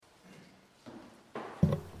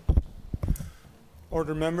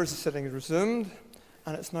Order members, the sitting is resumed,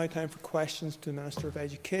 and it's now time for questions to the Minister of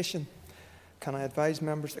Education. Can I advise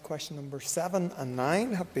members that question number 7 and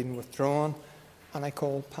 9 have been withdrawn, and I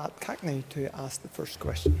call Pat Cackney to ask the first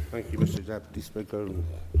question. Thank you, Mr Deputy Speaker. And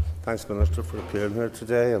thanks, Minister, for appearing here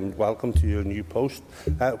today, and welcome to your new post.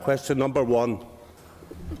 Question number 1.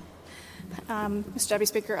 Mr Deputy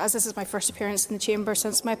Speaker, as this is my first appearance in the Chamber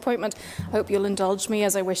since my appointment, I hope you'll indulge me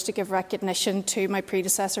as I wish to give recognition to my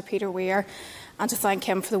predecessor, Peter Weir, and to thank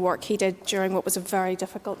him for the work he did during what was a very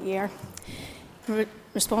difficult year. In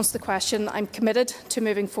response to the question, I'm committed to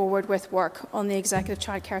moving forward with work on the Executive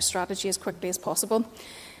Childcare Strategy as quickly as possible.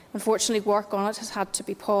 Unfortunately, work on it has had to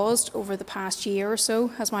be paused over the past year or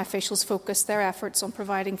so as my officials focused their efforts on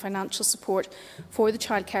providing financial support for the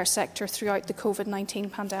childcare sector throughout the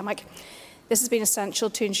COVID-19 pandemic. This has been essential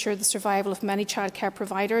to ensure the survival of many childcare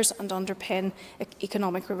providers and underpin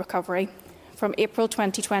economic recovery. From April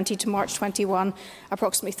 2020 to March 2021,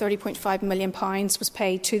 approximately £30.5 million was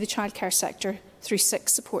paid to the childcare sector through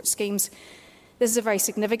 6 support schemes. This is a very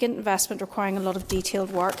significant investment requiring a lot of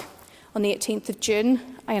detailed work. On the 18th of June,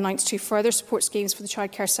 I announced 2 further support schemes for the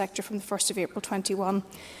childcare sector from the 1st of April 2021.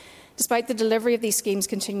 Despite the delivery of these schemes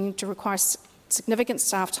continuing to require significant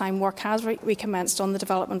staff time, work has recommenced on the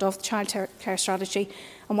development of the childcare strategy,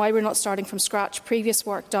 and while we're not starting from scratch, previous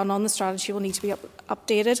work done on the strategy will need to be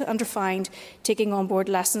updated and refined, taking on board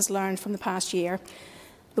lessons learned from the past year.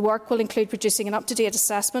 The work will include producing an up-to-date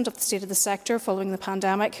assessment of the state of the sector following the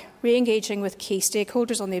pandemic, re-engaging with key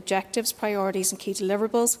stakeholders on the objectives, priorities and key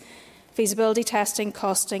deliverables, feasibility testing,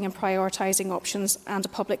 costing and prioritising options, and a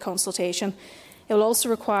public consultation. It will also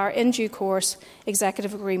require, in due course,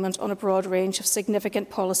 executive agreement on a broad range of significant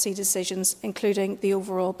policy decisions, including the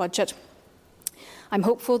overall budget. I'm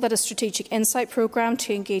hopeful that a strategic insight programme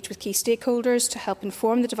to engage with key stakeholders to help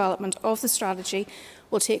inform the development of the strategy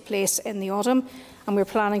will take place in the autumn, and we're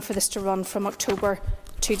planning for this to run from October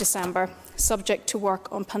to December, subject to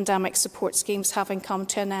work on pandemic support schemes having come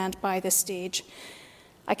to an end by this stage.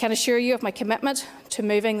 I can assure you of my commitment to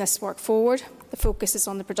moving this work forward. The focus is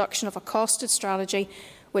on the production of a costed strategy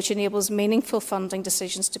which enables meaningful funding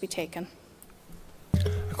decisions to be taken.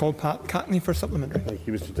 I call Pat Cackney for supplementary. Thank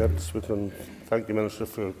you, Mr Deputy Speaker, and thank you, Minister,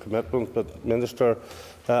 for your commitment. But, Minister,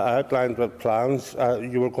 I outlined what plans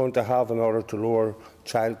you were going to have in order to lower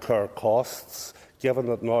childcare costs, given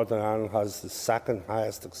that Northern Ireland has the second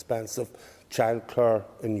highest expensive childcare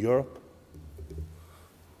in Europe.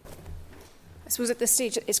 I suppose at this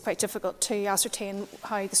stage it's quite difficult to ascertain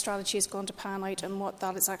how the strategy is going to pan out and what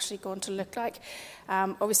that is actually going to look like.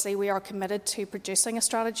 Obviously, we are committed to producing a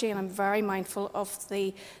strategy, and I'm very mindful of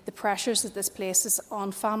the pressures that this places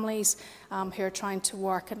on families who are trying to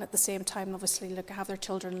work and at the same time obviously have their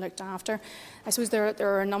children looked after. I suppose there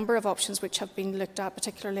are a number of options which have been looked at,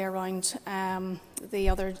 particularly around the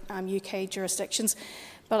other UK jurisdictions.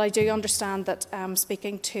 But I do understand that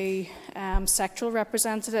speaking to sectoral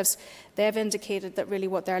representatives, they've indicated that really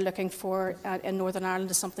what they're looking for in Northern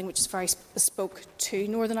Ireland is something which is very bespoke to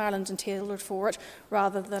Northern Ireland and tailored for it,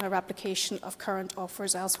 rather than a replication of current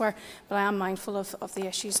offers elsewhere. But I am mindful of the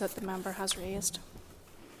issues that the member has raised.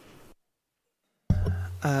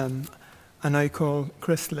 I now call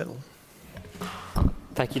Chris Little.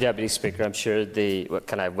 Thank you, Deputy Speaker. I'm sure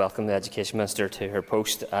can I welcome the Education Minister to her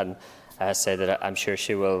post and say that I'm sure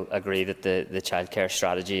she will agree that the childcare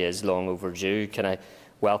strategy is long overdue. Can I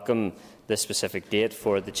welcome the specific date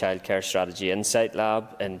for the Childcare Strategy Insight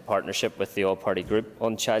Lab in partnership with the All-Party Group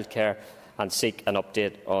on childcare, and seek an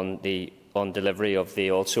update on delivery of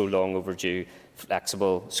the also long overdue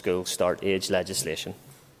flexible school start age legislation?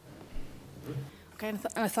 Okay, and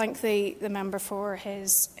I thank the member for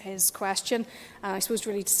his question. And I suppose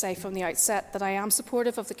really to say from the outset that I am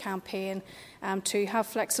supportive of the campaign to have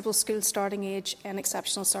flexible school starting age in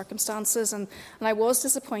exceptional circumstances. And I was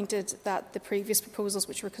disappointed that the previous proposals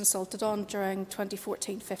which were consulted on during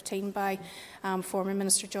 2014-15 by former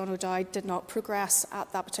Minister John O'Dowd did not progress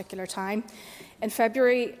at that particular time. In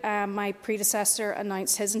February, my predecessor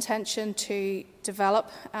announced his intention to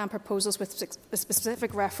develop proposals with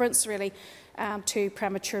specific reference really to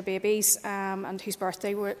premature babies and whose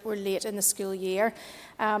birthday were late in the school year.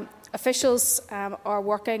 Officials are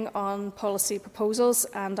working on policy proposals,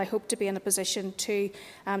 and I hope to be in a position to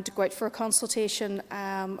go out for a consultation,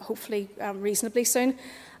 hopefully reasonably soon.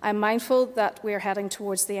 I'm mindful that we are heading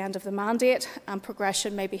towards the end of the mandate, and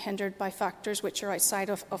progression may be hindered by factors which are outside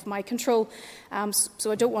of my control.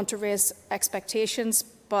 So I don't want to raise expectations,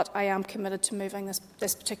 but I am committed to moving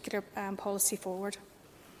this particular policy forward.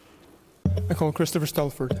 I call Christopher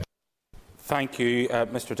Stalford. Thank you,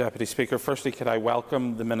 Mr Deputy Speaker. Firstly, could I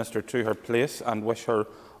welcome the Minister to her place and wish her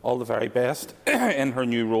all the very best in her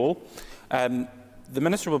new role. The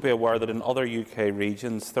Minister will be aware that in other UK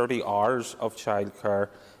regions, 30 hours of childcare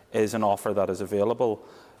is an offer that is available.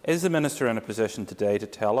 Is the Minister in a position today to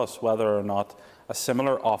tell us whether or not a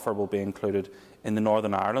similar offer will be included in the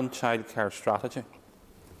Northern Ireland childcare strategy?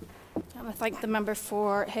 I thank the member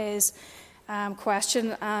for his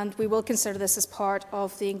question, and we will consider this as part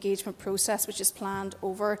of the engagement process which is planned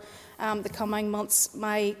over the coming months.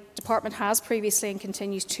 My department has previously and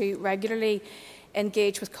continues to regularly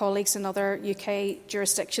engage with colleagues in other UK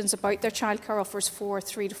jurisdictions about their childcare offers for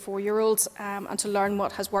 3 to 4-year-olds and to learn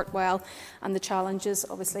what has worked well and the challenges,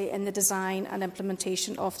 obviously, in the design and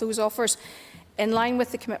implementation of those offers. In line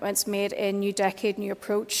with the commitments made in New Decade, New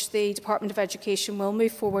Approach, the Department of Education will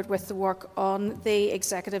move forward with the work on the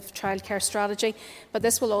Executive Childcare Strategy, but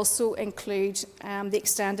this will also include the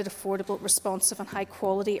extended, affordable, responsive and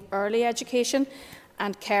high-quality early education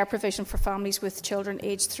and care provision for families with children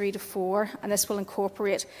aged 3 to 4, and this will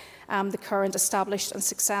incorporate the current established and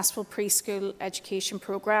successful preschool education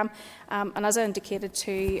programme. And as I indicated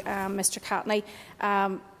to Mr Catney,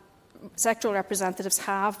 sectoral representatives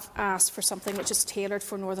have asked for something which is tailored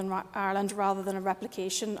for Northern Ireland rather than a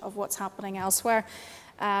replication of what's happening elsewhere,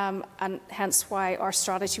 and hence why our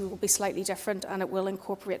strategy will be slightly different, and it will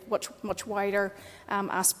incorporate much wider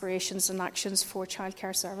aspirations and actions for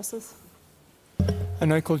childcare services. I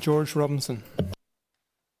now call George Robinson.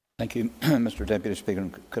 Thank you, Mr Deputy Speaker.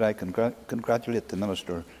 Could I congratulate the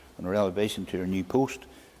Minister on her elevation to her new post?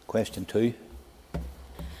 Question 2.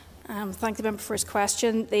 Thank the member for his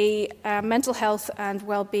question. The mental health and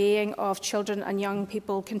well-being of children and young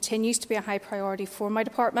people continues to be a high priority for my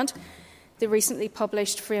department. The recently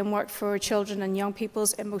published Framework for Children and Young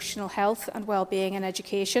People's Emotional Health and Well-being in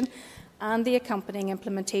Education and the accompanying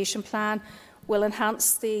implementation plan will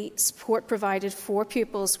enhance the support provided for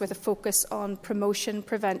pupils with a focus on promotion,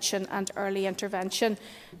 prevention and early intervention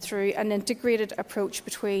through an integrated approach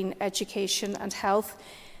between education and health.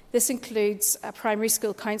 This includes a primary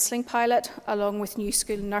school counselling pilot, along with new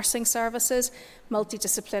school nursing services,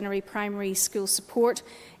 multidisciplinary primary school support,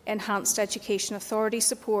 enhanced education authority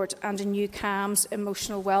support and a new CAMS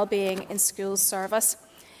emotional wellbeing in schools service.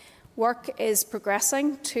 Work is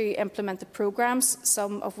progressing to implement the programmes,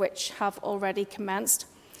 some of which have already commenced.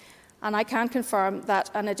 And I can confirm that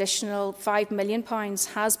an additional £5 million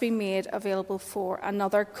has been made available for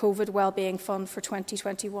another COVID Wellbeing Fund for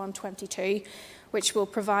 2021-22, which will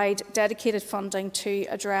provide dedicated funding to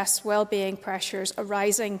address wellbeing pressures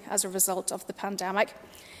arising as a result of the pandemic.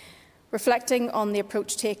 Reflecting on the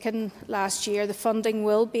approach taken last year, the funding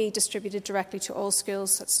will be distributed directly to all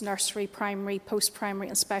schools, that's nursery, primary, post-primary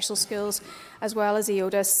and special schools, as well as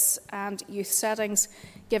EODIS and youth settings,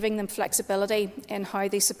 giving them flexibility in how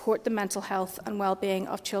they support the mental health and well-being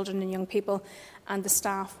of children and young people and the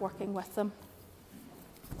staff working with them.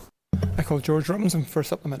 I call George Robinson for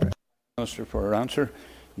supplementary. Minister for her answer.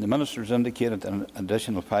 The Minister has indicated that an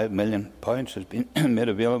additional £5 million has been made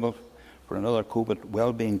available for another COVID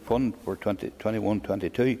Wellbeing Fund for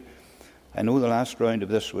 2021-22. I know the last round of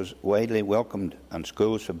this was widely welcomed and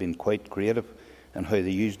schools have been quite creative in how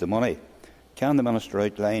they use the money. Can the Minister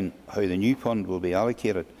outline how the new fund will be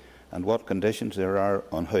allocated and what conditions there are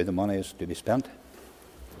on how the money is to be spent?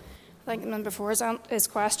 Thank the member for his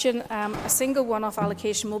question. A single one-off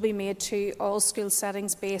allocation will be made to all school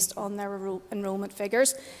settings based on their enrolment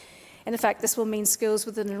figures. In effect, this will mean schools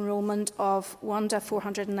with an enrolment of 1 to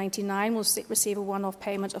 499 will receive a one-off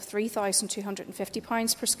payment of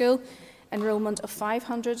 £3,250 per school. Enrolment of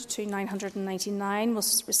 500 to 999 will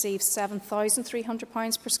receive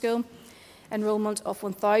 £7,300 per school. Enrolment of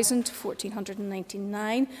 1,000 to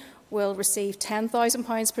 1,499 will receive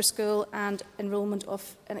 £10,000 per school, and enrolment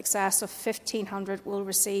of in excess of 1,500 will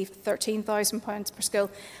receive £13,000 per school,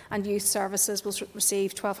 and youth services will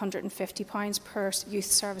receive £1,250 per youth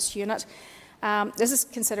service unit. This is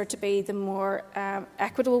considered to be the more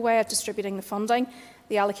equitable way of distributing the funding.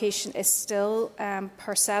 The allocation is still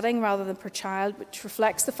per setting rather than per child, which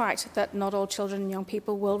reflects the fact that not all children and young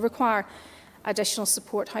people will require additional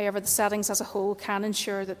support. However, the settings as a whole can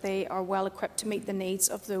ensure that they are well equipped to meet the needs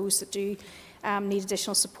of those that do need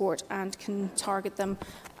additional support and can target them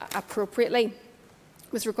appropriately.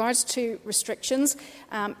 With regards to restrictions,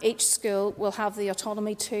 each school will have the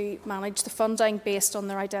autonomy to manage the funding based on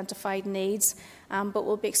their identified needs, but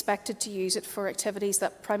will be expected to use it for activities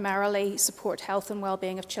that primarily support health and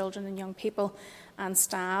well-being of children and young people and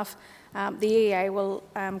staff. The EEA will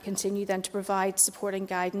continue then to provide supporting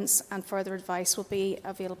guidance, and further advice will be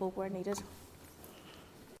available where needed.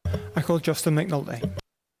 I call Justin McNulty.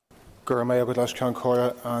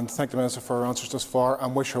 And thank the Minister for her answers thus far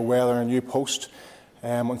and wish her well in her new post.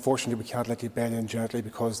 Unfortunately, we can't let you bed in gently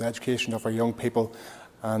because the education of our young people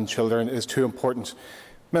and children is too important.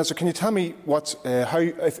 Minister, can you tell me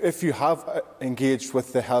if you have engaged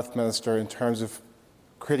with the Health Minister in terms of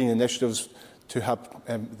creating initiatives to help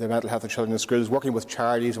the mental health of children in schools, working with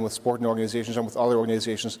charities and with sporting organisations and with other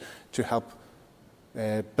organisations to help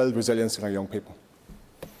build resilience in our young people?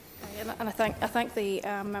 And I thank the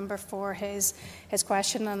member for his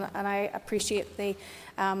question, and I appreciate the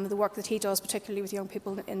work that he does, particularly with young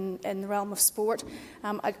people in the realm of sport.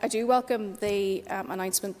 I do welcome the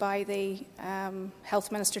announcement by the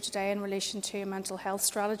Health Minister today in relation to a mental health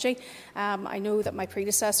strategy. I know that my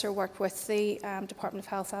predecessor worked with the Department of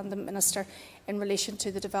Health and the Minister in relation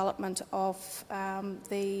to the development of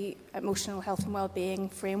the emotional health and wellbeing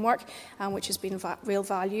framework, which has been of real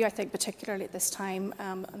value, I think, particularly at this time,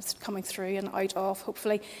 coming through and out of,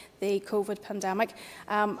 hopefully, the COVID pandemic.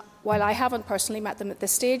 While I haven't personally met them at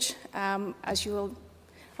this stage, as you will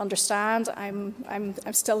understand, I'm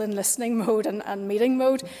still in listening mode and meeting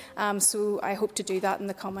mode, so I hope to do that in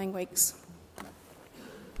the coming weeks.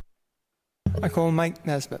 I call Mike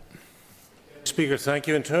Nesbitt. Speaker, thank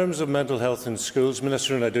you. In terms of mental health in schools,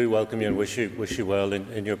 Minister, and I do welcome you and wish you well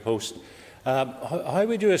in your post, how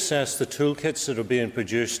would you assess the toolkits that are being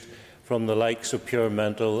produced from the likes of Pure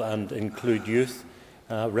Mental and Include Youth,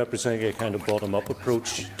 representing a kind of bottom-up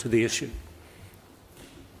approach to the issue?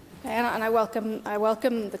 And I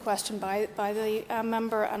welcome the question by the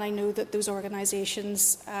member, and I know that those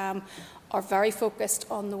organisations are very focused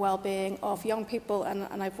on the well-being of young people,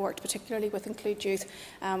 and I've worked particularly with Include Youth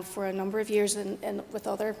for a number of years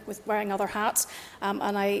with wearing other hats,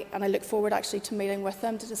 and I look forward actually to meeting with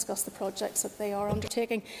them to discuss the projects that they are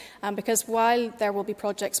undertaking, because while there will be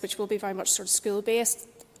projects which will be very much sort of school-based,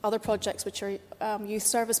 other projects which are youth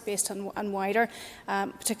service-based and wider,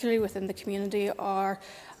 particularly within the community, are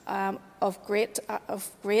of great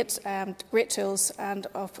tools and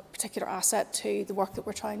of particular asset to the work that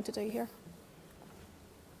we're trying to do here.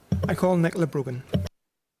 I call Nicola Brogan.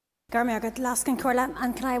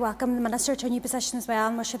 And can I welcome the Minister to a new position as well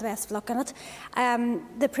and wish her the best of luck in it.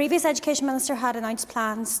 The previous Education Minister had announced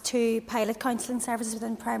plans to pilot counselling services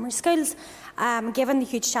within primary schools. Given the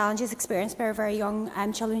huge challenges experienced by our very young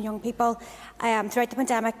children and young people throughout the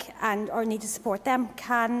pandemic and our need to support them,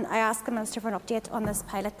 can I ask the Minister for an update on this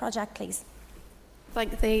pilot project, please?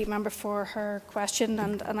 Thank the member for her question,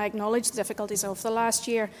 and I acknowledge the difficulties of the last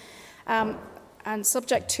year. And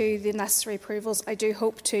subject to the necessary approvals, I do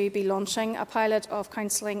hope to be launching a pilot of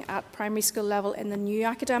counselling at primary school level in the new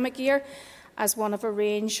academic year as one of a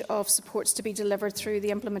range of supports to be delivered through the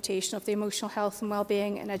implementation of the Emotional Health and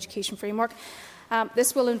Wellbeing in Education framework.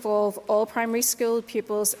 This will involve all primary school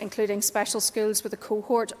pupils, including special schools with a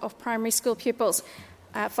cohort of primary school pupils.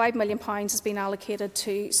 £5 million has been allocated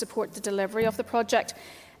to support the delivery of the project.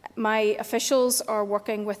 My officials are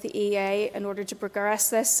working with the EA in order to progress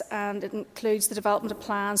this, and it includes the development of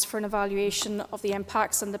plans for an evaluation of the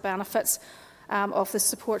impacts and the benefits of the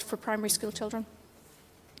support for primary school children.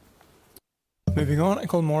 Moving on, I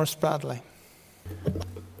call Maurice Bradley.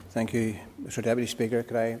 Thank you, Mr Deputy Speaker.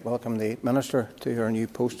 Could I welcome the Minister to her new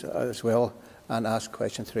post as well and ask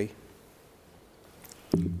question 3?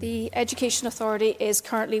 The Education Authority is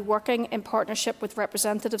currently working in partnership with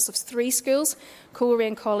representatives of 3 schools,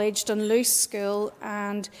 Coleraine College, Dunluce School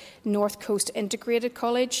and North Coast Integrated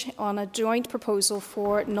College, on a joint proposal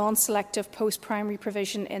for non-selective post-primary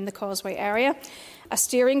provision in the Causeway area. A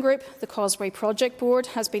steering group, the Causeway Project Board,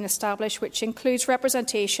 has been established, which includes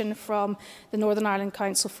representation from the Northern Ireland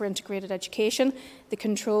Council for Integrated Education, the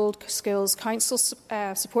Controlled Schools Council,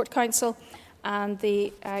 Support Council and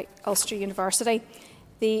the Ulster University.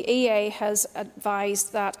 The EA has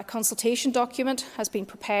advised that a consultation document has been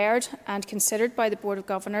prepared and considered by the Board of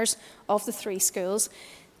Governors of the 3 schools.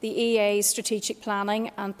 The EA's Strategic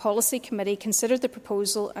Planning and Policy Committee considered the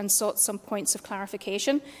proposal and sought some points of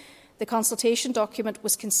clarification. The consultation document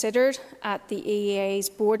was considered at the EA's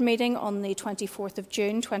board meeting on the 24th of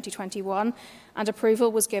June 2021, and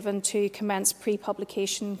approval was given to commence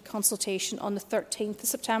pre-publication consultation on the 13th of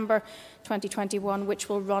September 2021, which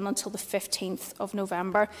will run until the 15th of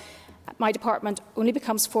November. My department only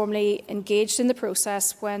becomes formally engaged in the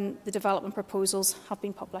process when the development proposals have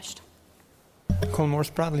been published. Call Maurice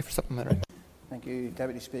Bradley for supplementary. Thank you,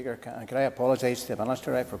 Deputy Speaker. Can I apologise to the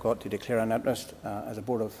Minister? I forgot to declare an interest as a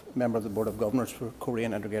member of the Board of Governors for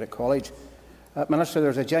Coleraine Integrated College. Minister, there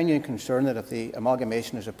is a genuine concern that if the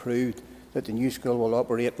amalgamation is approved, that the new school will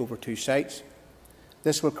operate over 2 sites.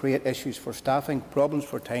 This will create issues for staffing, problems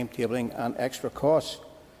for timetabling and extra costs.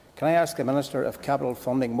 Can I ask the Minister if capital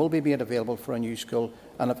funding will be made available for a new school,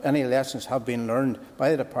 and if any lessons have been learned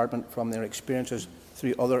by the Department from their experiences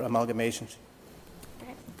through other amalgamations?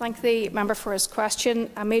 Thank the member for his question.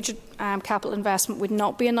 A major capital investment would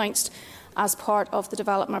not be announced as part of the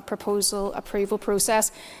development proposal approval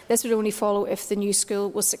process. This would only follow if the new school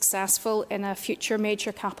was successful in a future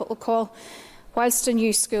major capital call. Whilst a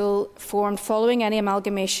new school formed following any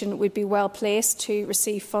amalgamation would be well placed to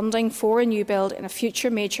receive funding for a new build in a future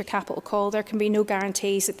major capital call, there can be no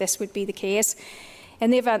guarantees that this would be the case. In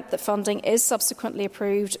the event that funding is subsequently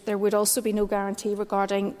approved, there would also be no guarantee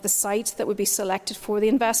regarding the site that would be selected for the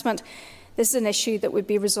investment. This is an issue that would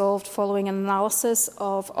be resolved following an analysis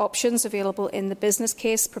of options available in the business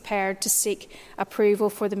case prepared to seek approval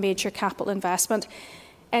for the major capital investment.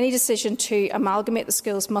 Any decision to amalgamate the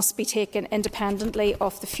schools must be taken independently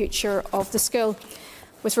of the future of the school.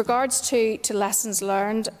 With regards to lessons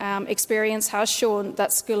learned, experience has shown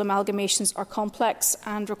that school amalgamations are complex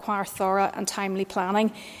and require thorough and timely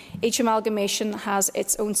planning. Each amalgamation has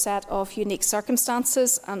its own set of unique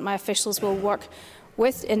circumstances, and my officials will work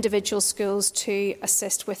with individual schools to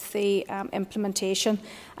assist with the implementation.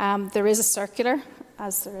 There is a circular,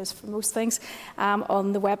 as there is for most things,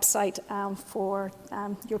 on the website for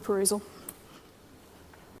your perusal.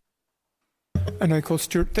 I now call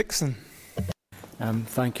Stuart Dixon.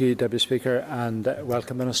 Thank you, Deputy Speaker, and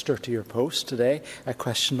welcome, Minister, to your post today.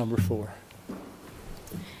 Question number 4.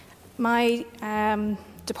 My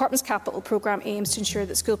Department's capital programme aims to ensure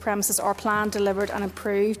that school premises are planned, delivered and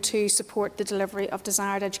improved to support the delivery of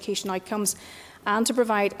desired education outcomes and to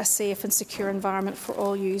provide a safe and secure environment for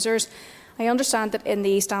all users. I understand that in the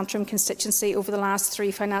East Antrim constituency over the last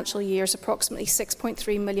 3 financial years, approximately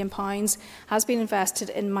 £6.3 million has been invested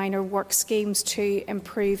in minor work schemes to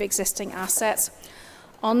improve existing assets.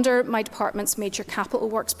 Under my department's major capital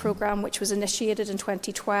works programme, which was initiated in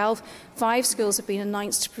 2012, 5 schools have been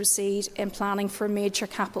announced to proceed in planning for major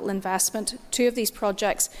capital investment. 2 of these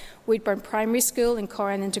projects, Weedburn Primary School and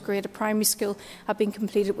Corran Integrated Primary School, have been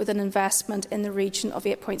completed with an investment in the region of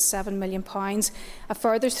 £8.7 million. A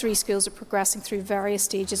further 3 schools are progressing through various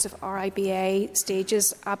stages of RIBA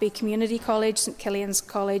stages: Abbey Community College, St Killian's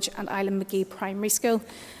College and Island Magee Primary School.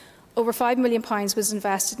 Over £5 million was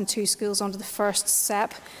invested in 2 schools under the first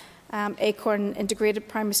SEP, Acorn Integrated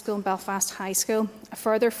Primary School and Belfast High School. A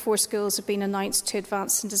further 4 schools have been announced to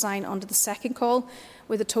advance in design under the second call,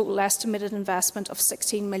 with a total estimated investment of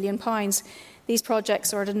 £16 million. These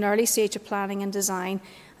projects are at an early stage of planning and design,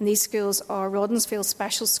 and these schools are Rodensfield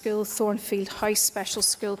Special School, Thornfield House Special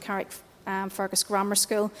School, Carrickfergus Grammar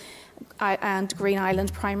School and Green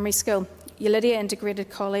Island Primary School. Ulidia Integrated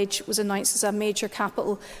College was announced as a major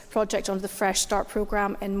capital project under the Fresh Start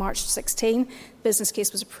programme in March 16. The business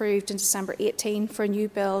case was approved in December 18 for a new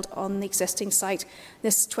build on the existing site.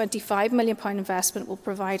 This £25 million investment will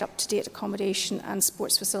provide up-to-date accommodation and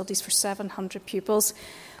sports facilities for 700 pupils.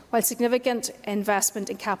 While significant investment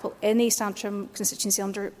in capital in the East Antrim constituency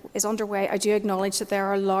is underway, I do acknowledge that there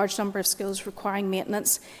are a large number of schools requiring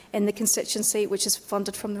maintenance in the constituency, which is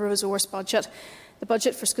funded from the resource budget. The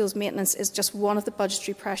budget for schools maintenance is just one of the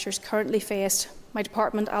budgetary pressures currently faced. My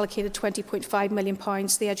department allocated £20.5 million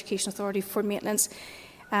to the Education Authority for maintenance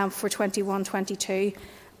for 21-22.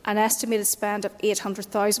 An estimated spend of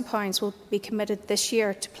 £800,000 will be committed this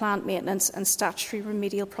year to planned maintenance and statutory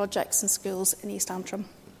remedial projects in schools in East Antrim.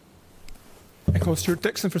 I call Stuart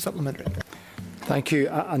Dixon for supplementary. Thank you,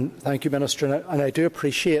 and thank you, Minister. And I do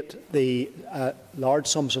appreciate the large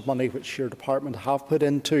sums of money which your department have put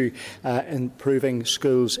into improving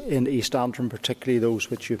schools in East Antrim, particularly those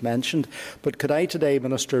which you've mentioned. But could I today,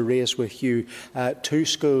 Minister, raise with you 2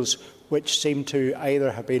 schools which seem to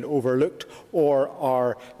either have been overlooked or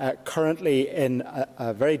are currently in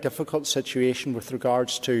a very difficult situation with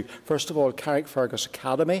regards to, first of all, Carrickfergus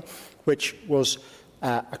Academy, which was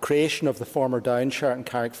a creation of the former Downshire and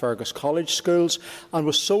Carrickfergus College schools, and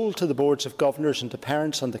was sold to the boards of governors and to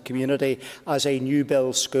parents and the community as a new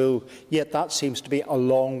build school, yet that seems to be a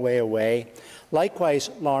long way away. Likewise,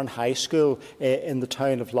 Larne High School in the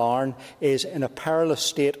town of Larne is in a perilous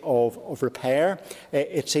state of repair.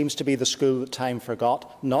 It seems to be the school that time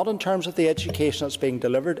forgot, not in terms of the education that's being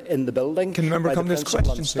delivered in the building by the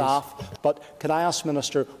principal and staff, but can I ask,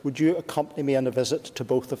 Minister, would you accompany me on a visit to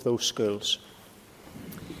both of those schools?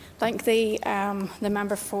 Thank the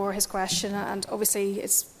member for his question, and obviously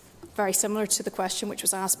it's very similar to the question which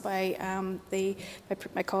was asked by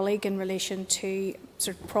my colleague in relation to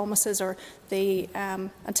sort of promises or the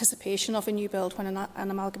anticipation of a new build when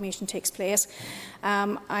an amalgamation takes place.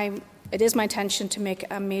 It is my intention to make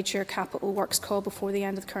a major capital works call before the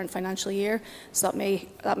end of the current financial year, so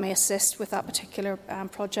that may assist with that particular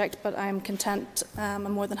project. But I am content and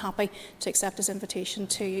more than happy to accept his invitation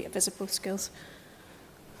to visit both schools.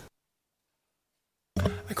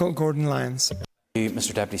 I call Gordon Lyons. Thank you,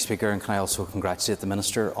 Mr Deputy Speaker, and can I also congratulate the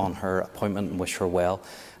Minister on her appointment and wish her well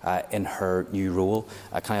in her new role.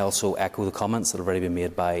 Can I also echo the comments that have already been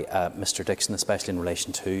made by Mr Dixon, especially in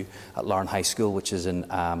relation to Larne High School, which is in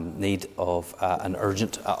need of an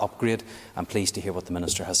urgent upgrade. I'm pleased to hear what the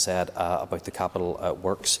Minister has said about the Capital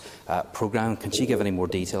Works programme. Can she give any more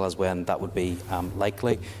detail as when that would be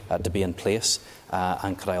likely to be in place?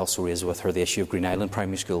 And could I also raise with her the issue of Green Island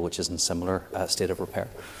Primary School, which is in similar state of repair?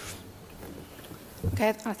 Okay,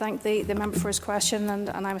 I thank the member for his question,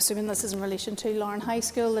 and I'm assuming this is in relation to Larne High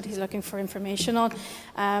School that he's looking for information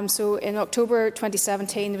on. So in October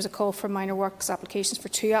 2017 there was a call for minor works applications for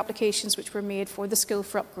 2 applications which were made for the school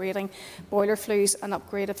for upgrading boiler flues and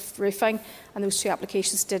upgrade of roofing, and those 2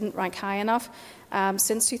 applications didn't rank high enough.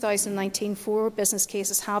 Since 2019, 4 business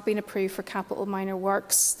cases have been approved for capital minor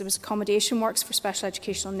works. There was accommodation works for special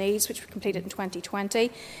educational needs, which were completed in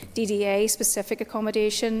 2020, DDA specific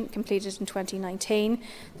accommodation completed in 2019,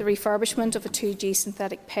 the refurbishment of a 2G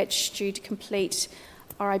synthetic pitch due to complete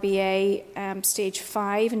RIBA Stage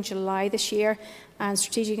 5 in July this year, and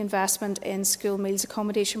strategic investment in school meals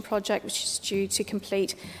accommodation project, which is due to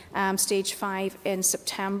complete Stage 5 in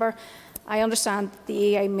September. I understand the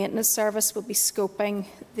EA Maintenance Service will be scoping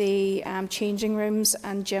the changing rooms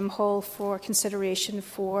and gym hall for consideration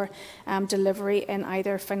for delivery in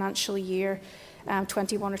either financial year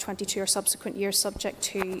 21 or 22 or subsequent years, subject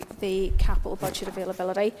to the capital budget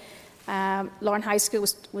availability. Larne High School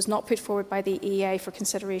was not put forward by the EA for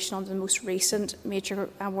consideration on the most recent major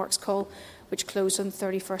works call, which closed on the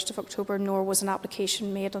 31st of October, nor was an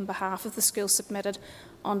application made on behalf of the school submitted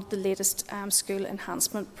on the latest school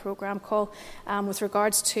enhancement programme call. With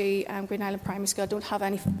regards to Green Island Primary School, I don't have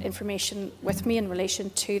any information with me in relation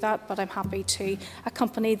to that, but I'm happy to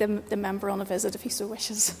accompany the member on a visit if he so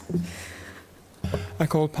wishes. I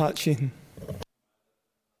call Pat Sheehan.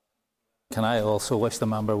 Can I also wish the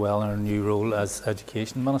member well in her new role as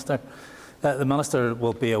Education Minister? The Minister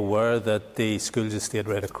will be aware that the schools estate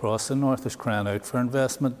right across the north is crying out for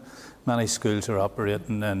investment. Many schools are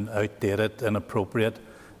operating in outdated, inappropriate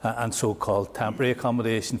and so-called temporary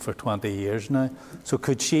accommodation for 20 years now. So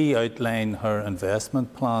could she outline her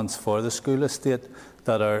investment plans for the school estate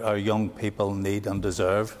that our young people need and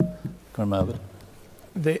deserve?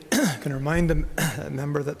 Can remind the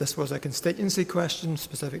member that this was a constituency question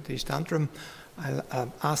specific to East Antrim.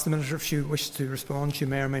 I'll ask the Minister if she wishes to respond. She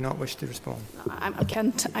may or may not wish to respond.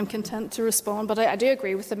 I'm content to respond, but I do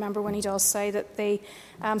agree with the member when he does say that the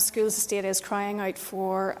schools estate is crying out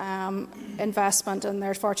for investment, and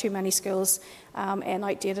there are far too many schools in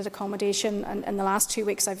outdated accommodation. And in the last 2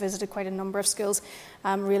 weeks, I've visited quite a number of schools,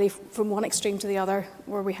 really from one extreme to the other,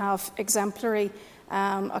 where we have exemplary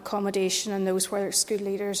accommodation and those where school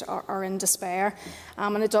leaders are in despair.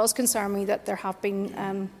 And it does concern me that there have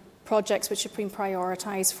been projects which have been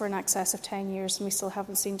prioritised for in excess of 10 years and we still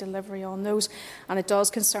haven't seen delivery on those. And it does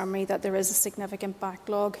concern me that there is a significant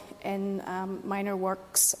backlog in minor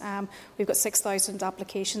works. We've got 6,000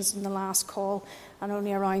 applications in the last call and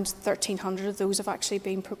only around 1,300 of those have actually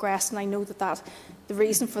been progressed. And I know that the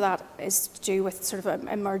reason for that is to do with sort of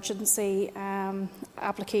emergency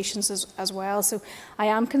applications as well. So I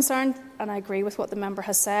am concerned, and I agree with what the member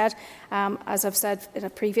has said. As I've said in a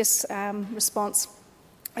previous response,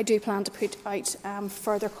 I do plan to put out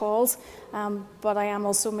further calls, but I am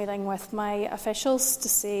also meeting with my officials to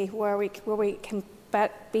see where we can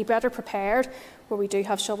be better prepared, where we do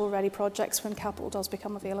have shovel-ready projects when capital does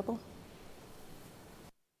become available.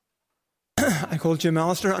 I call Jim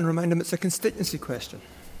Allister and remind him it's a constituency question.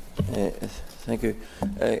 Thank you.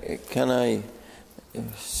 Can I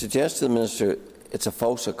suggest to the Minister it's a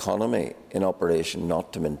false economy in operation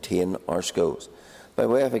not to maintain our schools? By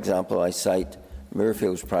way of example, I cite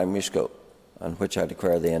Muirfields Primary School, on which I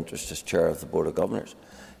declare the interest as Chair of the Board of Governors.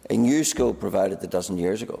 A new school provided a dozen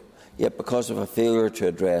years ago, yet because of a failure to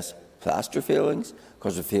address plaster failings,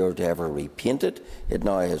 because of a failure to ever repaint it, it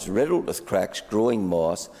now is riddled with cracks, growing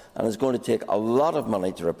moss, and is going to take a lot of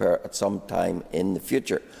money to repair at some time in the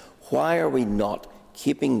future. Why are we not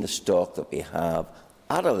keeping the stock that we have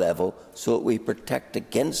at a level so that we protect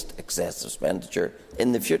against excessive expenditure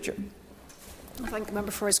in the future? I thank the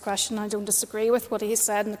member for his question. I don't disagree with what he has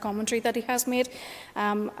said and the commentary that he has made.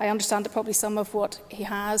 I understand that probably some of what he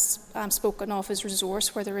has spoken of is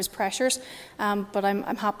resource where there is pressures, but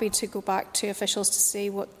I'm happy to go back to officials to see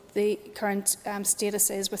what the current status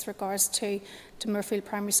is with regards to Moorfield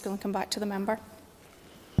Primary School and come back to the member.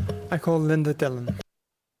 I call Linda Dillon.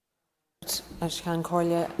 Question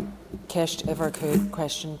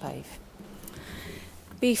 5.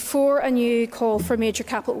 Before a new call for major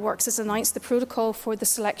capital works is announced, the protocol for the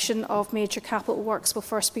selection of major capital works will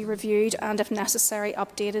first be reviewed and, if necessary,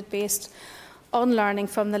 updated based on learning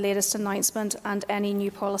from the latest announcement and any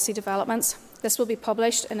new policy developments. This will be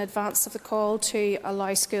published in advance of the call to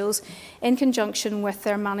allow schools, in conjunction with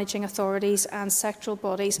their managing authorities and sectoral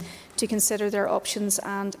bodies, to consider their options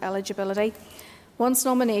and eligibility. Once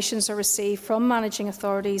nominations are received from managing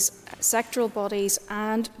authorities, sectoral bodies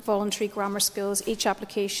and voluntary grammar schools, each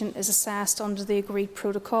application is assessed under the agreed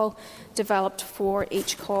protocol developed for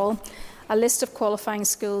each call. A list of qualifying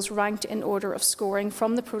schools ranked in order of scoring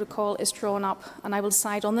from the protocol is drawn up, and I will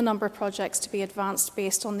decide on the number of projects to be advanced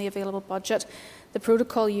based on the available budget. The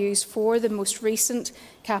protocol used for the most recent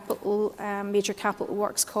major capital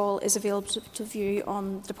works call is available to view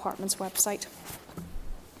on the Department's website.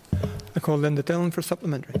 I call Linda Dillon for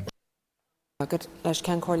supplementary. Can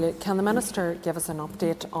the Minister give us an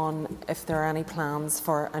update on if there are any plans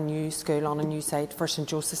for a new school on a new site for St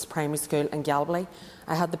Joseph's Primary School in Galway?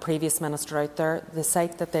 I had the previous Minister out there. The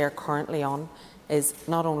site that they are currently on is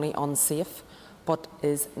not only unsafe, but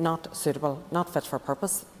is not suitable, not fit for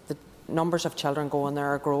purpose. The numbers of children going there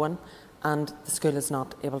are growing, and the school is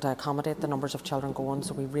not able to accommodate the numbers of children going,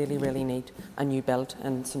 so we really need a new build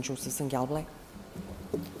in St Joseph's in Galway.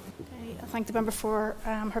 I thank the member for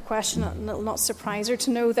her question, and it will not surprise her to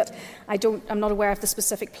know that I'm not aware of the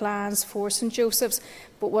specific plans for St Joseph's,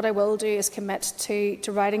 but what I will do is commit to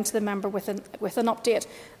writing to the member with an update,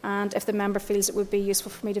 and if the member feels it would be useful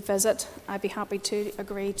for me to visit, I'd be happy to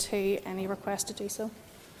agree to any request to do so.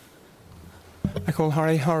 I call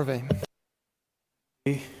Harry Harvey.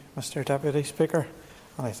 Mr Deputy Speaker,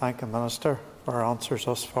 and I thank the Minister for her answers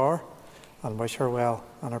thus far and wish her well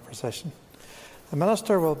in her position. The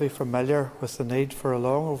Minister will be familiar with the need for a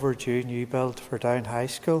long overdue new build for Down High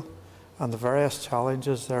School and the various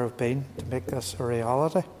challenges there have been to make this a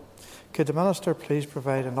reality. Could the Minister please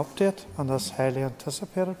provide an update on this highly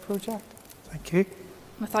anticipated project? Thank you.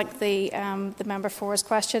 I thank the member for his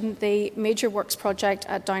question. The major works project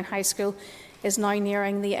at Down High School is now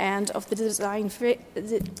nearing the end of the design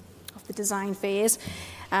phase.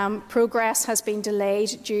 Progress has been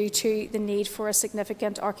delayed due to the need for a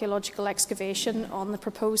significant archaeological excavation on the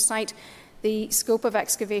proposed site. The scope of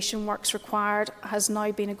excavation works required has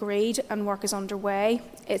now been agreed and work is underway.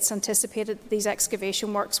 It's anticipated that these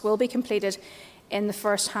excavation works will be completed in the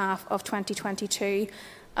first half of 2022,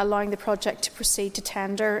 allowing the project to proceed to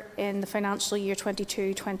tender in the financial year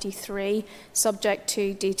 22-23, subject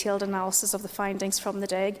to detailed analysis of the findings from the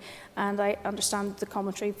dig. And I understand the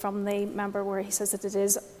commentary from the member where he says that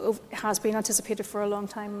it has been anticipated for a long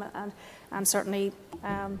time, and certainly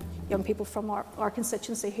young people from our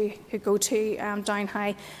constituency who go to Down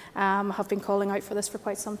High have been calling out for this for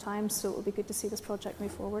quite some time, so it will be good to see this project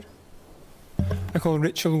move forward. I call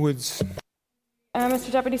Rachel Woods.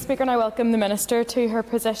 Mr Deputy Speaker, and I welcome the Minister to her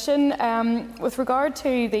position. With regard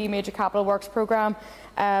to the Major Capital Works programme,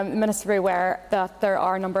 the Minister will be aware that there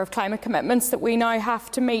are a number of climate commitments that we now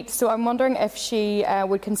have to meet, so I'm wondering if she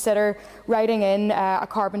would consider writing in a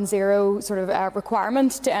carbon zero sort of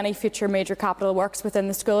requirement to any future major capital works within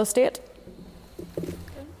the school estate.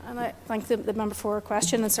 And I thank the member for her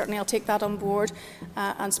question, and certainly I'll take that on board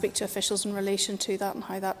and speak to officials in relation to that and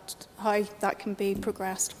how that can be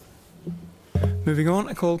progressed. Moving on,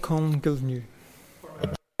 I call Colin Gilnew.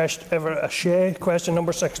 Question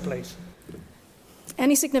number 6, please.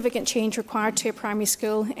 Any significant change required to a primary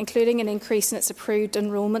school, including an increase in its approved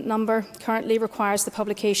enrolment number, currently requires the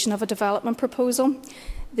publication of a development proposal.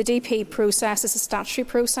 The DP process is a statutory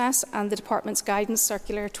process, and the Department's Guidance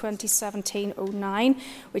Circular 2017-09,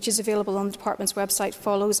 which is available on the Department's website,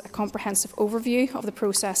 follows a comprehensive overview of the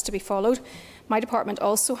process to be followed. My Department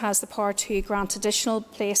also has the power to grant additional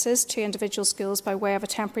places to individual schools by way of a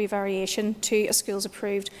temporary variation to a school's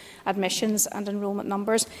approved admissions and enrolment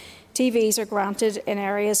numbers. TVs are granted in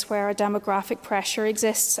areas where a demographic pressure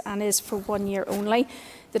exists and is for 1 year only.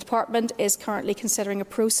 The Department is currently considering a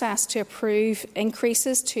process to approve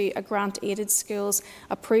increases to a grant-aided school's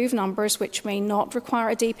approved numbers which may not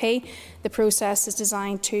require a DP. The process is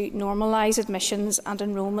designed to normalise admissions and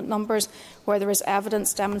enrolment numbers where there is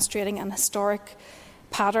evidence demonstrating an historic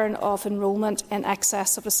pattern of enrolment in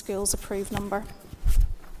excess of a school's approved number.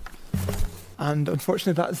 And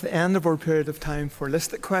unfortunately, that is the end of our period of time for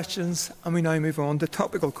listed questions, and we now move on to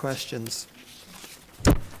topical questions.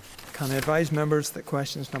 Can I advise members that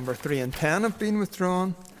questions number 3 and 10 have been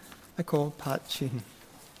withdrawn? I call Pat Sheehan.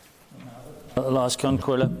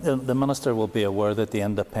 The Minister will be aware that the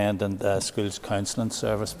Independent Schools Counselling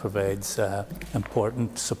Service provides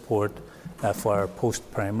important support for our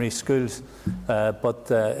post-primary schools, but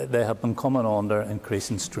they have been coming under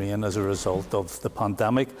increasing strain as a result of the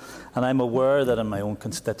pandemic. And I'm aware that in my own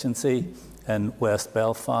constituency in West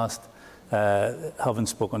Belfast, having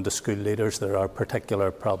spoken to school leaders, there are particular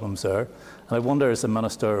problems there. And I wonder, is the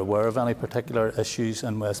Minister aware of any particular issues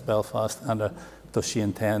in West Belfast, and does she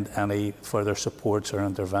intend any further supports or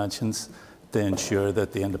interventions to ensure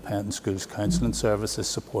that the Independent Schools Counselling Service is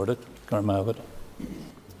supported?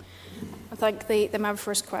 I thank the member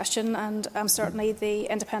for his question, and certainly the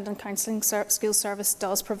Independent Counselling Schools Service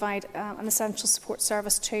does provide an essential support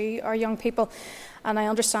service to our young people. And I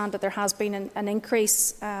understand that there has been an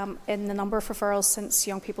increase in the number of referrals since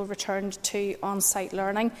young people returned to on-site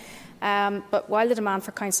learning. But while the demand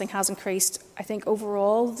for counselling has increased, I think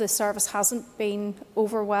overall the service hasn't been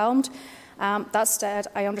overwhelmed. That said,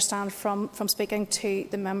 I understand from speaking to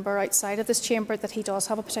the member outside of this chamber that he does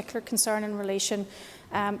have a particular concern in relation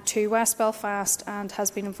to West Belfast, and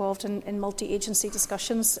has been involved in multi-agency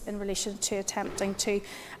discussions in relation to attempting to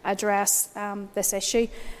address this issue.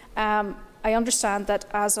 I understand that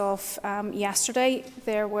as of yesterday,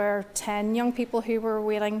 there were 10 young people who were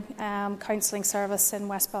awaiting counselling service in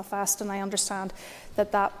West Belfast, and I understand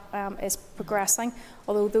that is progressing.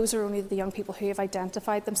 Although those are only the young people who have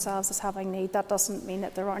identified themselves as having need, that doesn't mean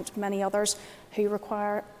that there aren't many others who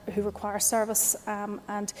require service.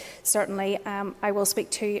 And certainly, I will speak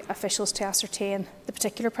to officials to ascertain the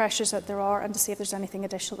particular pressures that there are and to see if there's anything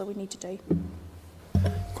additional that we need to do.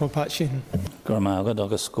 Pat Sheehan. Thank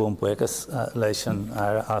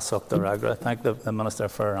the Minister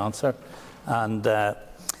for her answer. And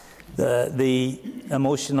the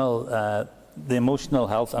emotional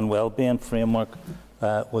health and wellbeing framework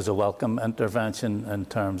was a welcome intervention in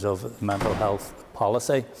terms of mental health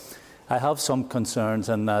policy. I have some concerns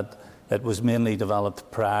in that it was mainly developed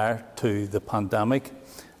prior to the pandemic,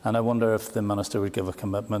 and I wonder if the Minister would give a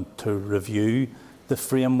commitment to review the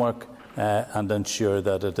framework and ensure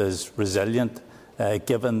that it is resilient,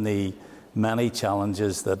 given the many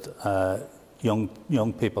challenges that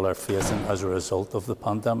young people are facing as a result of the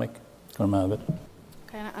pandemic.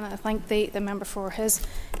 Okay, and I thank the member for his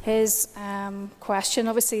question.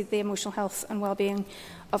 Obviously, the emotional health and wellbeing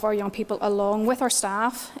of our young people, along with our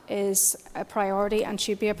staff, is a priority and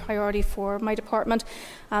should be a priority for my department.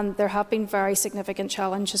 And there have been very significant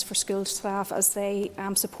challenges for school staff as they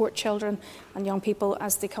support children and young people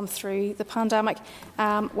as they come through the pandemic.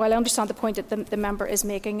 While I understand the point that the member is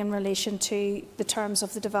making in relation to the terms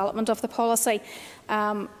of the development of the policy,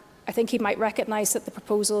 I think he might recognise that the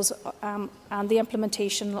proposals and the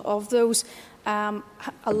implementation of those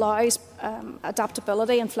allows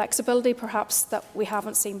adaptability and flexibility, perhaps that we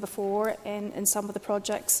haven't seen before in some of the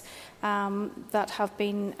projects that have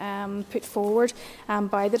been put forward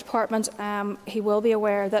by the department. He will be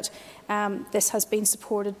aware that this has been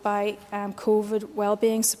supported by COVID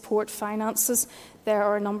wellbeing support finances. There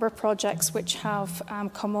are a number of projects which have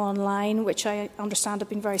come online, which I understand have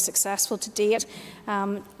been very successful to date,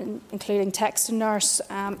 including Text to Nurse,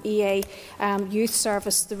 EA Youth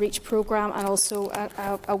Service, the REACH programme, and also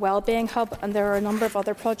a wellbeing hub. And there are a number of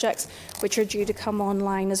other projects which are due to come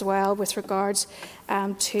online as well with regards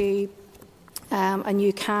to a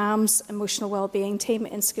new CAMS, emotional wellbeing team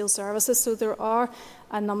in school services. So there are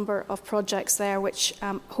a number of projects there which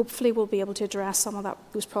hopefully will be able to address some of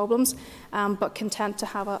those problems, but content to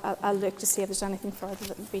have a look to see if there's anything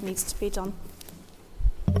further that needs to be done.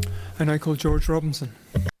 I now call George Robinson.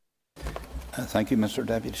 Thank you, Mr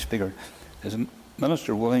Deputy Speaker. Is the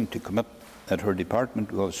Minister willing to commit that her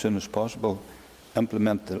department will, as soon as possible,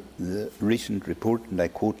 implement the recent report, and I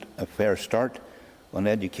quote, "a fair start" on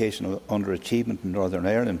educational underachievement in Northern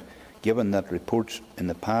Ireland, given that reports in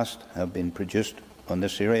the past have been produced on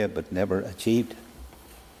this area but never achieved?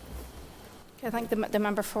 I thank the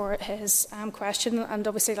member for his question, and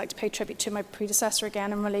obviously I'd like to pay tribute to my predecessor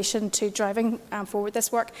again in relation to driving forward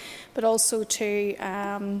this work, but also to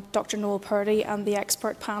Dr Noel Purdy and the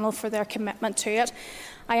expert panel for their commitment to it.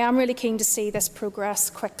 I am really keen to see this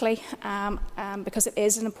progress quickly because it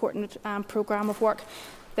is an important programme of work.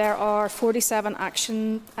 There are 47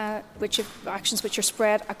 actions which are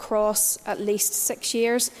spread across at least 6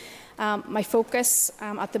 years. My focus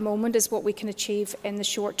at the moment is what we can achieve in the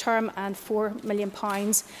short term, and £4 million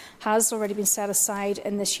has already been set aside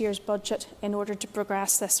in this year's budget in order to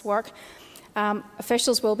progress this work.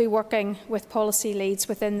 Officials will be working with policy leads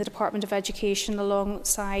within the Department of Education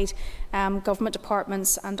alongside government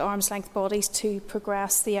departments and arm's-length bodies to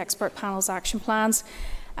progress the expert panel's action plans.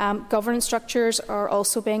 Governance structures are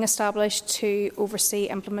also being established to oversee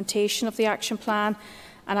implementation of the action plan,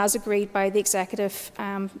 and as agreed by the Executive,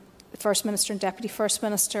 the First Minister and Deputy First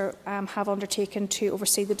Minister have undertaken to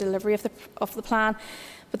oversee the delivery of the plan.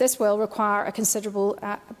 But this will require a considerable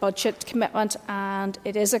budget commitment, and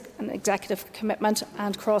it is an executive commitment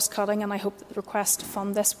and cross-cutting, and I hope that the request to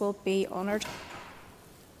fund this will be honoured.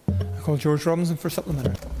 I call George Robinson for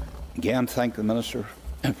supplementary. Again, thank the Minister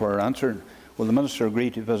for her answer. Will the Minister agree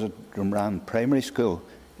to visit Drumran Primary School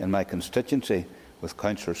in my constituency with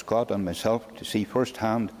Councillor Scott and myself to see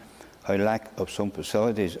first-hand how lack of some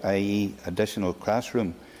facilities, i.e. additional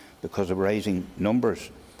classroom because of rising numbers,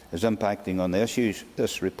 is impacting on the issues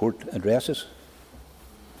this report addresses?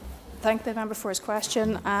 Thank the member for his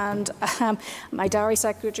question, and my diary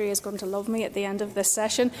secretary is going to love me at the end of this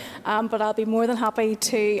session, but I'll be more than happy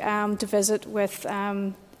to visit with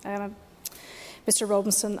Mr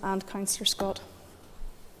Robinson and Councillor Scott.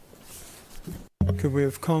 Could we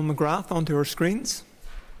have Colin McGrath onto our screens?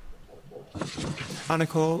 And I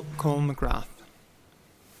call Colin McGrath.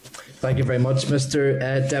 Thank you very much, Mr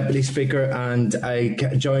Deputy Speaker, and I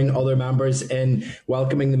join other members in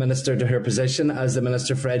welcoming the Minister to her position as the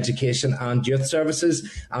Minister for Education and Youth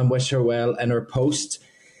Services and wish her well in her post.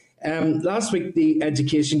 Last week, the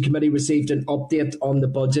Education Committee received an update on the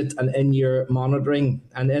budget and in-year monitoring,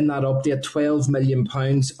 and in that update, £12 million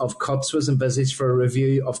of cuts was envisaged for a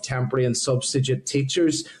review of temporary and substitute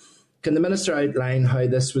teachers. Can the Minister outline how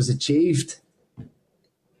this was achieved?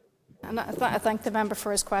 And I thank the member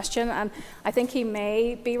for his question, and I think he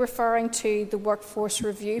may be referring to the Workforce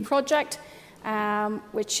Review Project,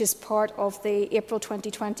 which is part of the April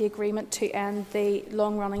 2020 agreement to end the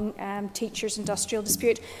long-running teachers' industrial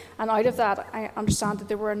dispute. And out of that, I understand that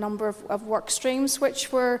there were a number of work streams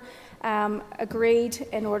which were agreed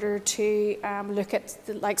in order to look at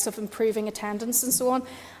the likes of improving attendance and so on.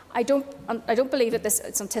 I don't believe that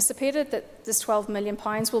it's anticipated that this £12 million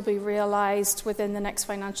will be realised within the next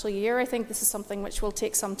financial year. I think this is something which will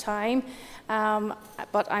take some time,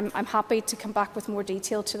 but I'm happy to come back with more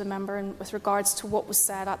detail to the member with regards to what was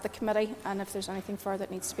said at the committee and if there's anything further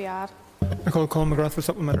that needs to be added. I call Colin McGrath for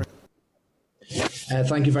supplementary.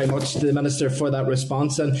 Thank you very much to the Minister for that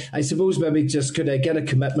response, and I suppose maybe just could I get a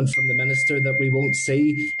commitment from the Minister that we won't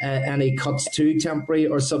see any cuts to temporary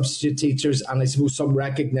or substitute teachers, and I suppose some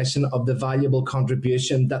recognition of the valuable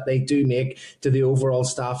contribution that they do make to the overall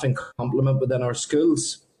staffing complement within our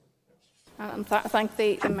schools. And thank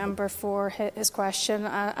the member for his question,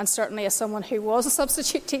 and certainly as someone who was a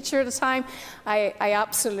substitute teacher at the time, I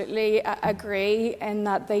absolutely agree in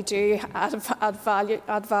that they do add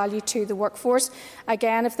value to the workforce.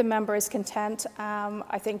 Again, if the member is content,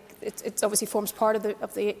 I think it obviously forms part of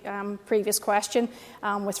the previous question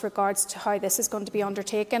with regards to how this is going to be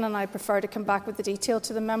undertaken, and I prefer to come back with the detail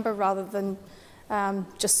to the member rather than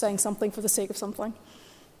just saying something for the sake of something.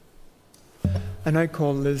 I now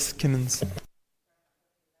call Liz Kimmins.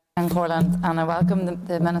 And I welcome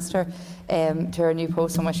the Minister to her new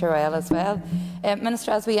post and wish her well as well.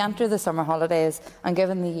 Minister, as we enter the summer holidays and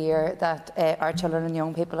given the year that our children and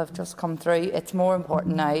young people have just come through, it's more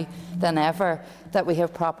important now than ever that we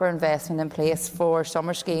have proper investment in place for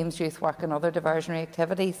summer schemes, youth work and other diversionary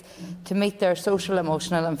activities to meet their social,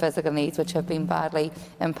 emotional and physical needs, which have been badly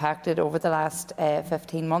impacted over the last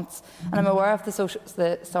 15 months. And I'm aware of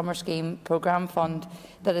the Summer Scheme Programme Fund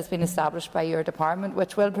that has been established by your department,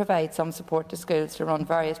 which will provide some support to schools to run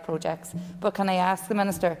various projects. But can I ask the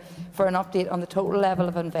Minister for an update on the total level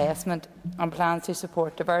of investment and plans to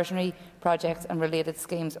support diversionary projects and related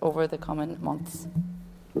schemes over the coming months?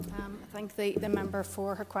 I thank the member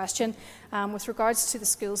for her question. With regards to the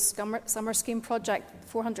schools summer scheme project,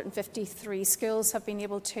 453 schools have been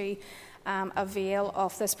able to avail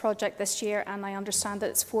of this project this year, and I understand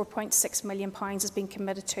that it's £4.6 million has been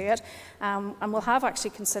committed to it, and we'll have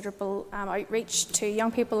actually considerable outreach to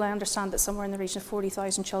young people. I understand that somewhere in the region of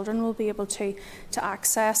 40,000 children will be able to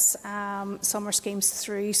access summer schemes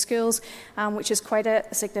through schools, which is quite a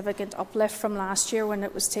significant uplift from last year when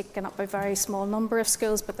it was taken up by a very small number of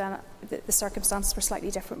schools, but then the circumstances were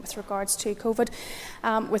slightly different with regards to COVID.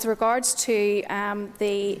 With regards to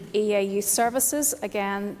the EA Youth Services,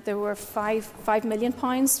 again, there were £5 million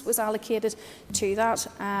was allocated to that,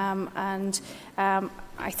 and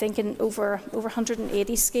I think in over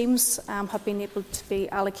 180 schemes have been able to be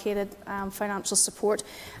allocated financial support.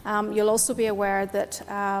 You'll also be aware that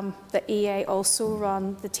the EA also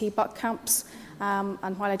run the TBUC camps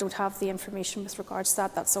And while I don't have the information with regards to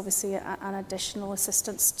that, that's obviously an additional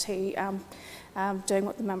assistance to doing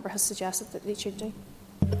what the member has suggested that they should do.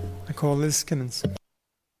 I call Liz Kimmins.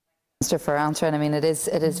 Minister, for answering. I mean, it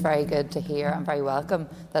is very good to hear and very welcome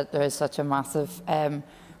that there is such a massive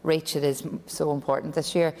reach. It is so important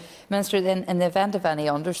this year. Minister, then, in the event of any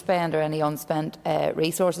underspend or any unspent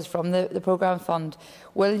resources from the programme fund,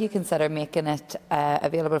 will you consider making it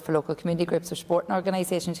available for local community groups or sporting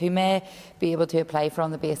organisations who may be able to apply for on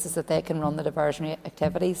the basis that they can run the diversionary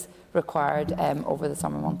activities required over the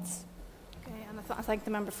summer months? I thank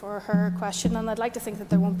the member for her question, and I'd like to think that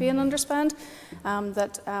there won't be an underspend,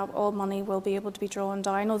 that all money will be able to be drawn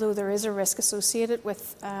down, although there is a risk associated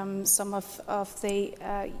with some of the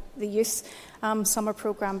youth summer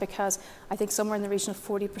programme, because I think somewhere in the region of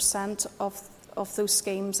 40% of those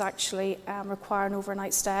schemes actually require an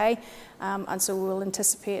overnight stay, and so we'll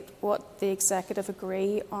anticipate what the Executive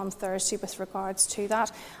agree on Thursday with regards to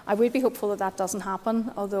that. I would be hopeful that that doesn't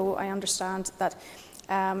happen, although I understand that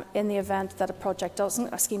in the event that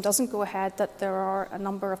a scheme doesn't go ahead, that there are a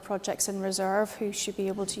number of projects in reserve who should be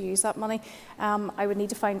able to use that money. I would need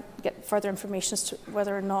to get further information as to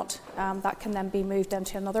whether or not that can then be moved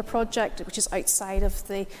into another project, which is outside of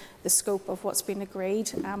the scope of what's been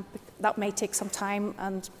agreed. That may take some time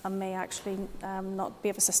and may actually not be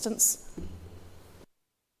of assistance.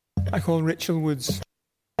 I call Rachel Woods.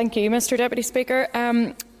 Thank you, Mr Deputy Speaker.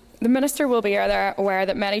 The Minister will be aware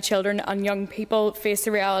that many children and young people face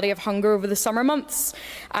the reality of hunger over the summer months,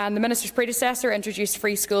 and the Minister's predecessor introduced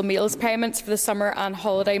free school meals payments for the summer and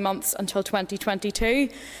holiday months until 2022.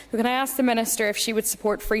 So can I ask the Minister if she would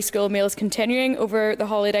support free school meals continuing over the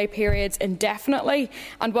holiday periods indefinitely,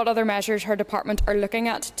 and what other measures her department are looking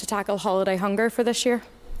at to tackle holiday hunger for this year?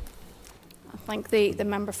 I thank the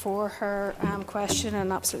member for her question,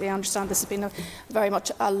 and absolutely understand this has been very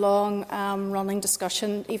much a long running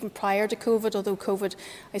discussion even prior to COVID, although COVID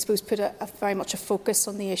I suppose put very much a focus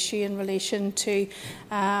on the issue in relation to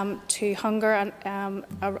hunger and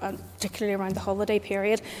particularly around the holiday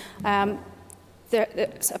period. A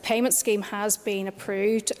payment scheme has been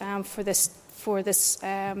approved for this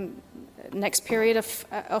next period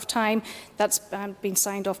of time. That's been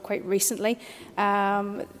signed off quite recently.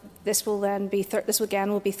 This will then be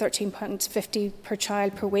 £13.50 per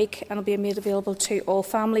child per week, and will be made available to all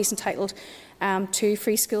families entitled to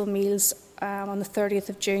free school meals on the 30th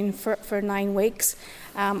of June for 9 weeks.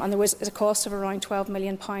 And there was a cost of around £12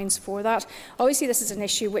 million for that. Obviously, this is an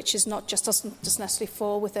issue which is not doesn't necessarily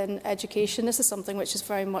fall within education. This is something which is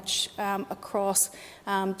very much across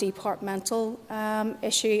departmental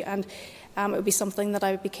issue, and it would be something that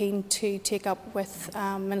I would be keen to take up with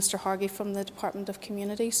Minister Hargey from the Department of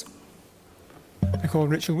Communities. I call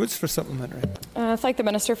Rachel Woods for supplementary. Thank the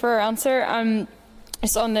Minister for her answer.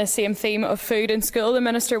 It's on the same theme of food in school. The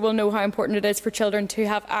Minister will know how important it is for children to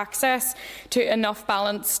have access to enough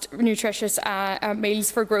balanced, nutritious meals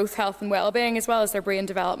for growth, health and well-being, as well as their brain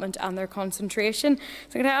development and their concentration.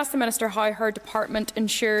 So can I ask the Minister how her department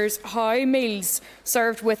ensures how meals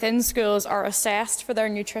served within schools are assessed for their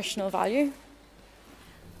nutritional value?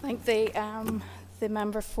 Thank the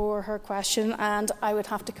member for her question, and I would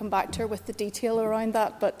have to come back to her with the detail around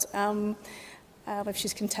that, but if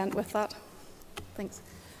she's content with that. Thanks.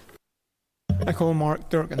 I call Mark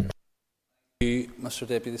Durgan. Thank you, Mr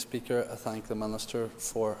Deputy Speaker. I thank the Minister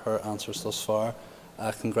for her answers thus far.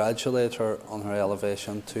 I congratulate her on her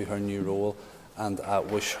elevation to her new role, and I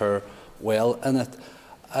wish her well in it.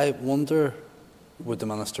 I wonder, would the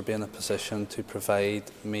Minister be in a position to provide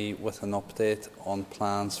me with an update on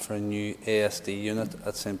plans for a new ASD unit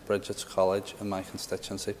at St Bridget's College in my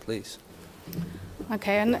constituency, please?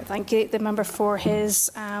 Okay, and thank you, the member, for his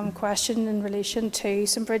question in relation to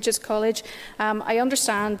St Bridget's College. I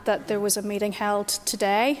understand that there was a meeting held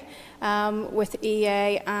today with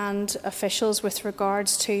EA and officials with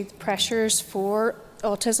regards to the pressures for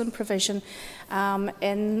autism provision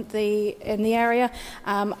in the area,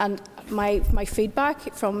 and my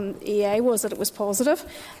feedback from EA was that it was positive.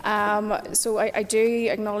 So I do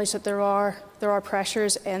acknowledge that there are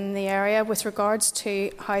pressures in the area with regards to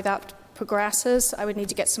how that progresses. I would need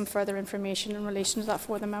to get some further information in relation to that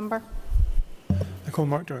for the member. I call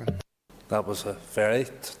Mark Durgan. That was a very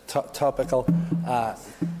topical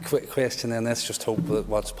quick question, and let's just hope that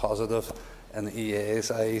what's positive in the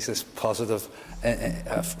EA's eyes is positive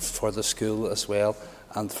for the school as well,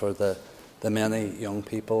 and for the many young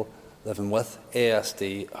people living with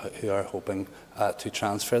ASD who are hoping to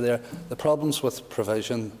transfer there. The problems with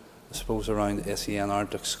provision, I suppose, around SEN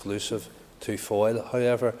aren't exclusive to Foyle,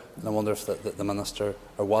 however, and I wonder if the Minister,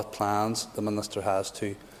 or what plans the Minister has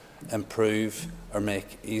to improve or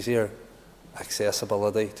make easier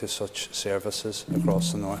accessibility to such services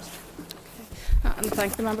across the north. And I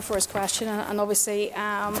thank the member for his question. And obviously,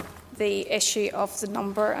 the issue of the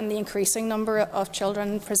number and the increasing number of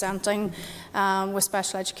children presenting with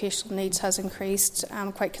special educational needs has increased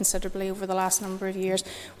quite considerably over the last number of years,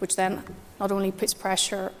 which then not only puts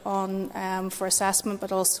pressure on for assessment,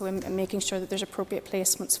 but also in making sure that there's appropriate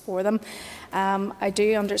placements for them. I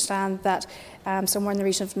do understand that somewhere in the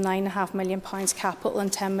region of £9.5 million capital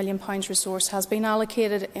and £10 million resource has been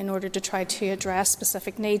allocated in order to try to address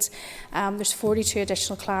specific needs. There's 42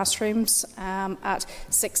 additional classrooms at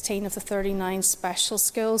 16 of the 39 special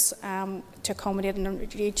schools to accommodate in a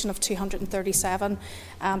region of 237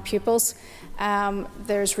 pupils.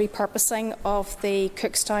 There's repurposing of the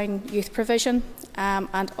Cookstown youth provision,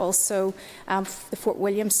 and also the Fort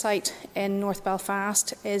William site in North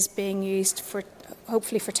Belfast is being used for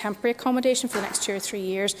hopefully for temporary accommodation for the next 2 or 3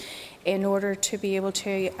 years in order to be able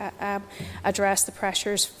to address the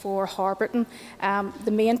pressures for Harberton.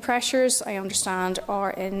 The main pressures, I understand,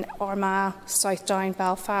 are in Armagh, South Down,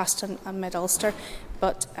 Belfast and Mid-Ulster.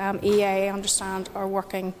 But EA, I understand, are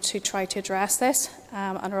working to try to address this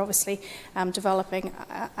and are obviously developing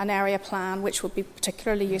an area plan which will be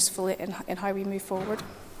particularly useful in how we move forward.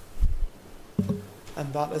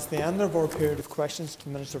 And that is the end of our period of questions to the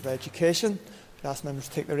Minister of Education. I ask members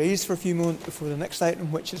to take their ease for a few moments before the next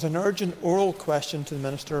item, which is an urgent oral question to the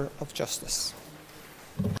Minister of Justice.